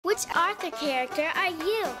Which Arthur character are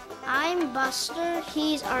you? I'm Buster,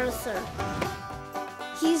 he's Arthur.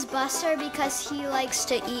 He's Buster because he likes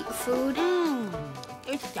to eat food.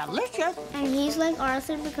 It's delicious. And he's like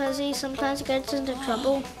Arthur because he sometimes gets into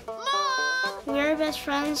trouble. Mom! We're best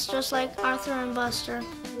friends just like Arthur and Buster.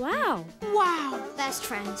 Wow. Wow. Best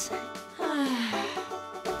friends.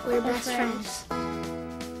 We're best friends.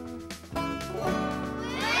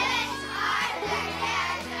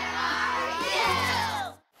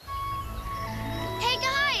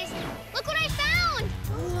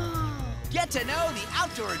 Get to know the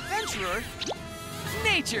outdoor adventurer,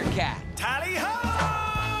 Nature Cat. Tally-ho!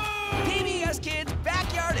 PBS Kids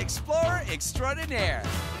Backyard Explorer Extraordinaire.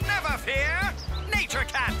 Never fear! Nature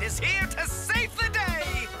Cat is here to save the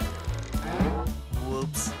day!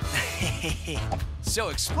 Whoops. So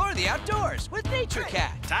explore the outdoors with Nature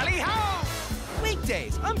Cat. Tally-ho!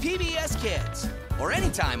 Weekdays on PBS Kids. Or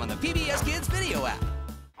anytime on the PBS Kids video app.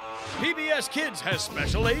 PBS Kids has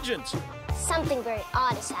special agents Something very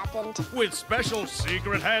odd has happened. with special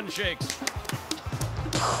secret handshakes.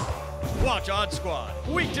 Watch Odd Squad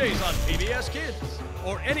weekdays on PBS Kids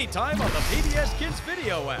or anytime on the PBS Kids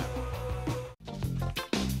video app.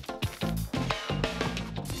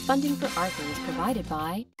 Funding for Arthur is provided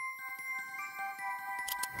by...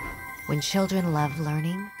 When children love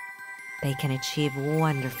learning, they can achieve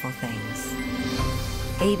wonderful things.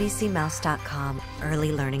 abcmouse.com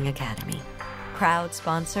Early Learning Academy. Proud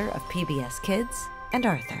sponsor of PBS Kids and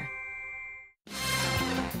Arthur.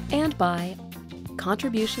 And by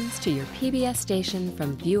contributions to your PBS station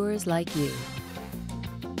from viewers like you.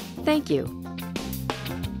 Thank you.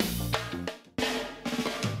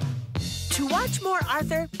 To watch more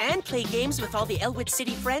Arthur and play games with all the Elwood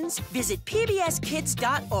City friends, visit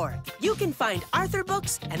pbskids.org. You can find Arthur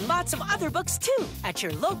books and lots of other books too at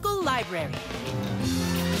your local library.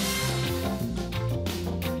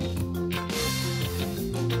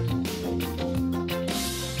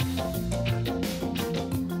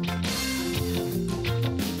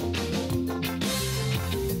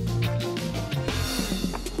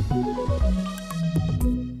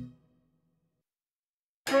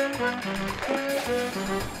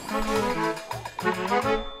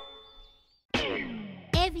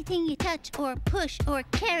 Everything you touch or push or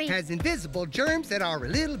carry has invisible germs that are a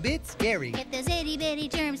little bit scary. If those itty-bitty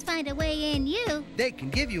germs find a way in you, They can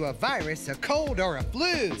give you a virus, a cold, or a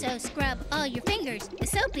flu. so scrub all your fingers with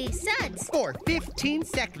soapy suds. For 15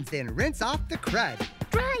 seconds, then rinse off the crud.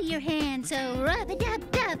 Dry your hands, so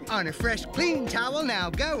rub-a-dub-dub. On a fresh, clean towel, now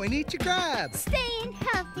go and eat your grub. Staying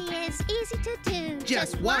healthy is easy to do.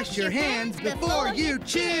 Just wash your hands before you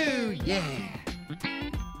chew. Yeah.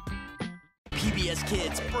 PBS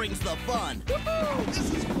Kids brings the fun. Woohoo!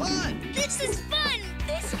 This is fun! This is fun!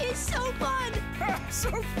 This is so fun!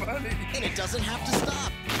 So funny! And it doesn't have to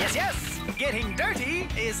stop. Yes, yes! Getting dirty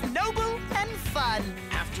is noble and fun.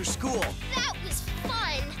 After school, That was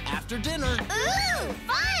fun. after dinner, Ooh,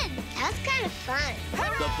 fun. That's kind of fun.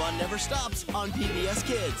 the fun never stops on PBS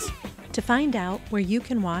Kids. To find out where you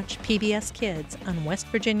can watch PBS Kids on West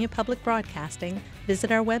Virginia Public Broadcasting,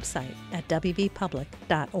 visit our website at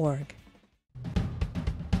wvpublic.org.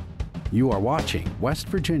 You are watching West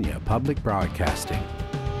Virginia Public Broadcasting.